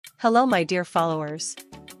Hello my dear followers.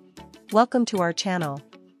 Welcome to our channel.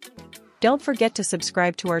 Don't forget to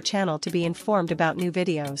subscribe to our channel to be informed about new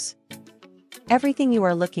videos. Everything you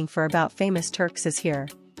are looking for about famous Turks is here.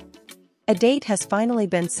 A date has finally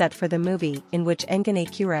been set for the movie in which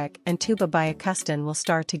Engin and Tuba will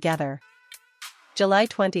star together. July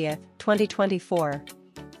 20th, 2024.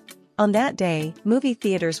 On that day, movie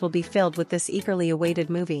theaters will be filled with this eagerly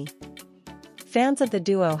awaited movie. Fans of the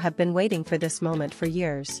duo have been waiting for this moment for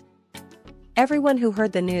years. Everyone who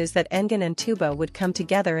heard the news that Engin and Tuba would come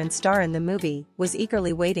together and star in the movie was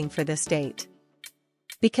eagerly waiting for this date.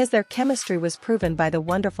 Because their chemistry was proven by the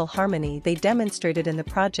wonderful harmony they demonstrated in the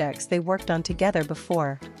projects they worked on together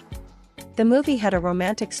before. The movie had a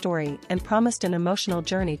romantic story and promised an emotional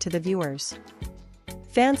journey to the viewers.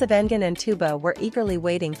 Fans of Engin and Tuba were eagerly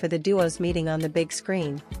waiting for the duo's meeting on the big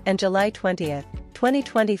screen, and July 20th,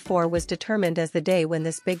 2024 was determined as the day when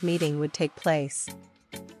this big meeting would take place.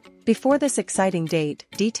 Before this exciting date,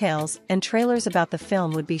 details and trailers about the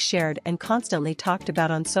film would be shared and constantly talked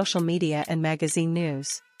about on social media and magazine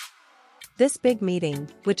news. This big meeting,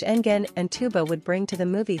 which Engin and Tuba would bring to the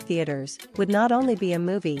movie theaters, would not only be a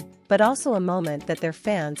movie, but also a moment that their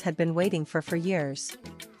fans had been waiting for years.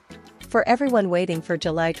 For everyone waiting for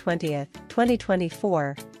July 20th,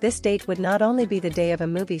 2024, this date would not only be the day of a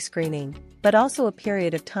movie screening, but also a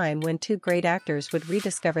period of time when two great actors would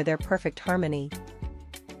rediscover their perfect harmony.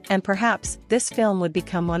 And perhaps, this film would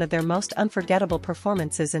become one of their most unforgettable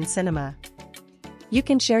performances in cinema. You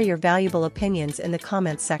can share your valuable opinions in the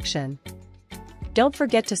comments section. Don't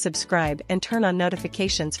forget to subscribe and turn on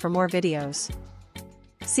notifications for more videos.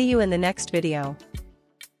 See you in the next video.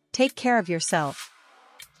 Take care of yourself.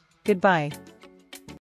 Goodbye.